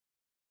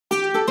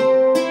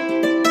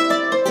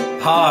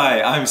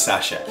Hi, I'm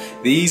Sacha.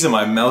 These are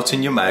my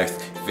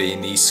melt-in-your-mouth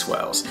Viennese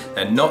Swirls.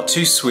 They're not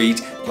too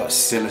sweet, but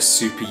still a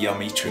super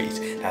yummy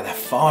treat. Now they're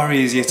far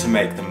easier to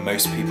make than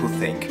most people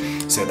think,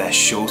 so they're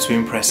sure to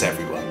impress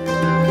everyone.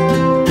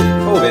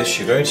 For this,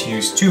 you're going to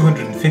use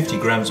 250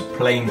 grams of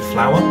plain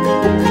flour,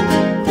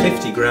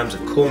 50 grams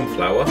of corn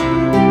flour,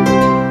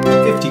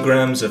 50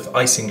 grams of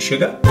icing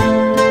sugar,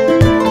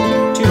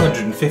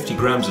 250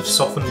 grams of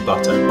softened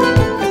butter,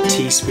 a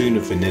teaspoon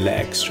of vanilla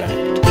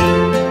extract.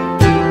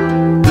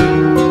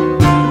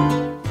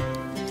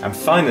 And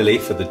finally,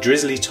 for the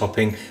drizzly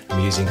topping,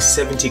 I'm using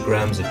 70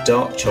 grams of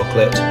dark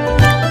chocolate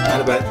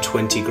and about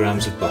 20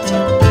 grams of butter.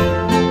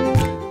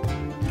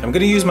 I'm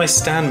going to use my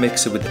stand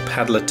mixer with the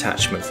paddle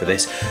attachment for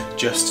this,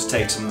 just to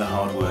take some of the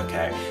hard work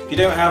out. If you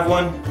don't have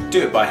one,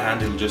 do it by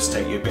hand, it'll just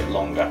take you a bit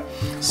longer.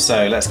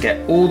 So let's get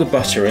all the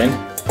butter in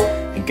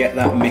and get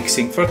that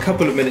mixing for a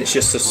couple of minutes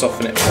just to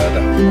soften it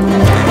further.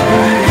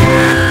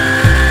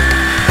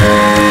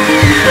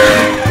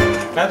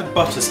 Now the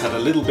butter's had a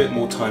little bit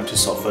more time to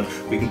soften,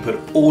 we can put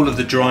all of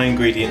the dry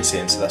ingredients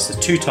in. So that's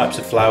the 2 types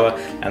of flour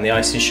and the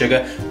icing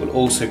sugar. We'll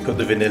also put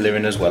the vanilla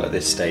in as well at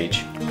this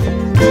stage.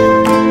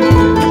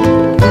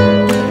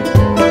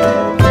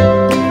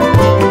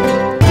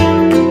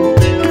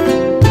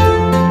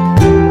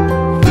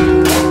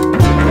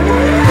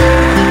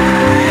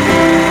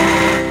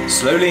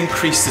 Slowly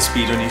increase the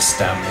speed on your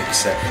stand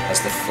mixer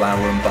as the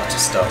flour and butter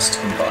starts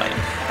to combine,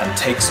 and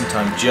take some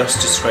time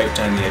just to scrape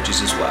down the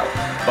edges as well.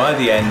 By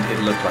the end,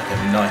 it'll look like a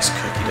nice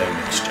cookie dough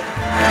mixture.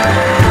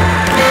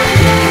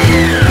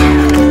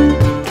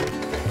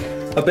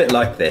 A bit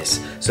like this.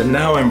 So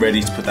now I'm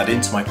ready to put that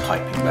into my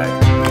piping bag.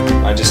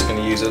 I'm just going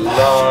to use a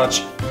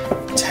large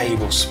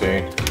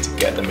tablespoon to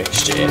get the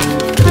mixture in.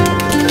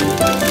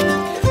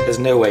 There's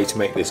no way to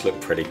make this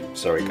look pretty,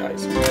 sorry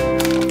guys.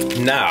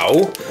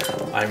 Now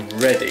I'm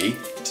ready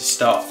to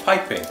start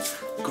piping.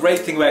 Great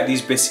thing about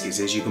these biscuits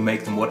is you can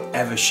make them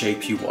whatever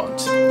shape you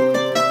want.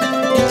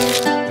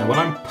 Now when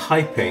I'm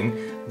piping,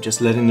 I'm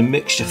just letting the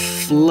mixture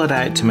flood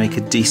out to make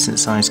a decent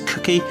sized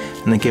cookie,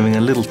 and then giving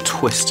a little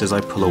twist as I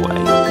pull away.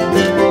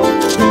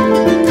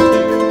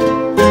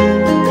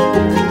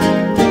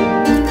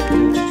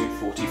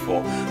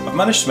 I've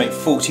managed to make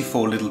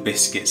 44 little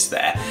biscuits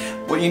there.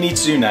 What you need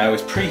to do now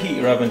is preheat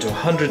your oven to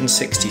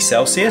 160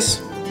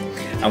 Celsius,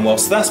 and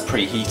whilst that's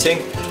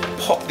preheating,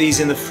 pop these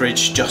in the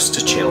fridge just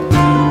to chill.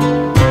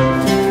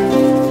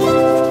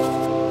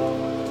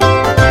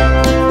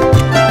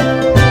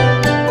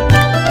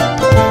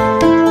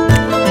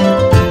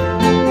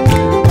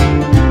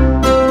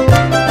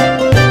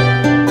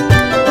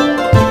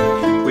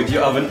 With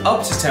your oven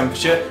up to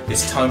temperature,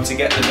 it's time to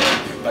get them in.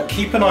 But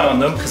keep an eye on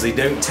them because they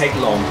don't take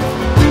long.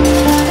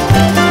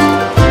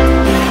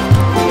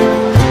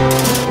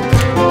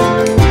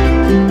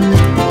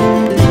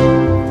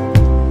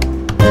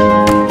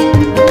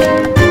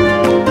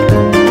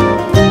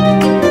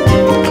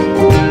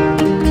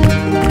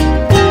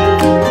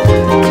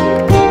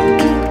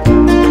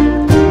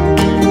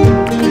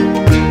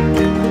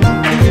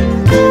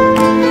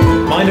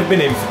 Mine have been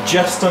in for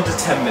just under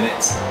 10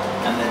 minutes.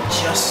 And they're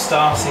just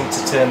starting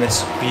to turn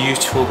this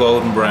beautiful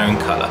golden brown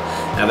colour.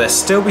 Now they'll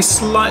still be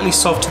slightly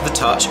soft to the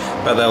touch,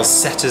 but they'll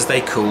set as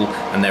they cool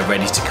and they're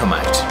ready to come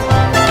out.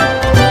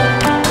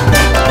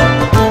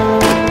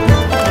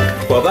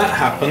 While that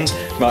happens,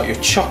 melt your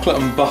chocolate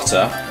and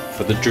butter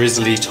for the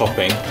drizzly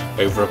topping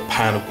over a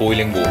pan of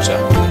boiling water.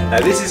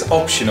 Now this is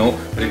optional,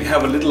 but if you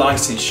have a little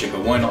icing sugar,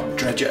 why not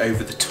dredge it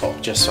over the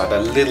top just to add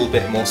a little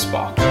bit more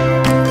sparkle.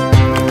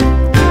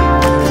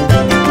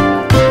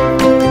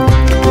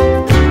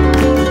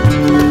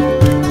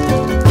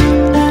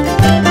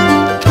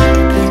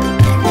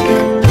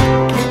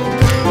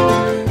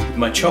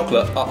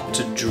 Chocolate up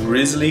to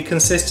drizzly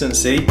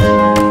consistency,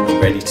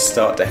 ready to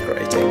start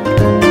decorating.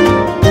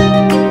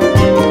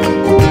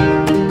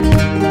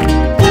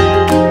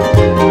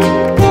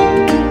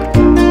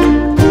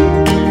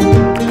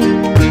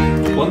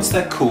 Once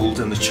they're cooled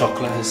and the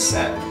chocolate has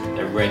set,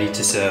 they're ready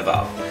to serve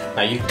up.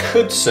 Now you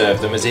could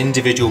serve them as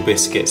individual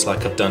biscuits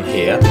like I've done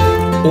here,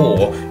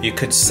 or you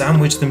could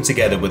sandwich them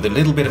together with a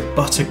little bit of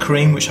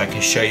buttercream, which I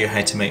can show you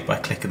how to make by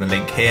clicking the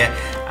link here,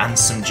 and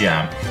some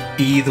jam.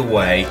 Either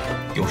way,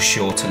 you're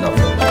sure to love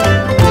them.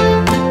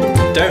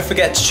 Don't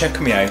forget to check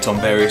me out on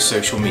various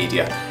social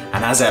media,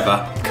 and as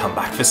ever, come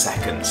back for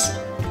seconds.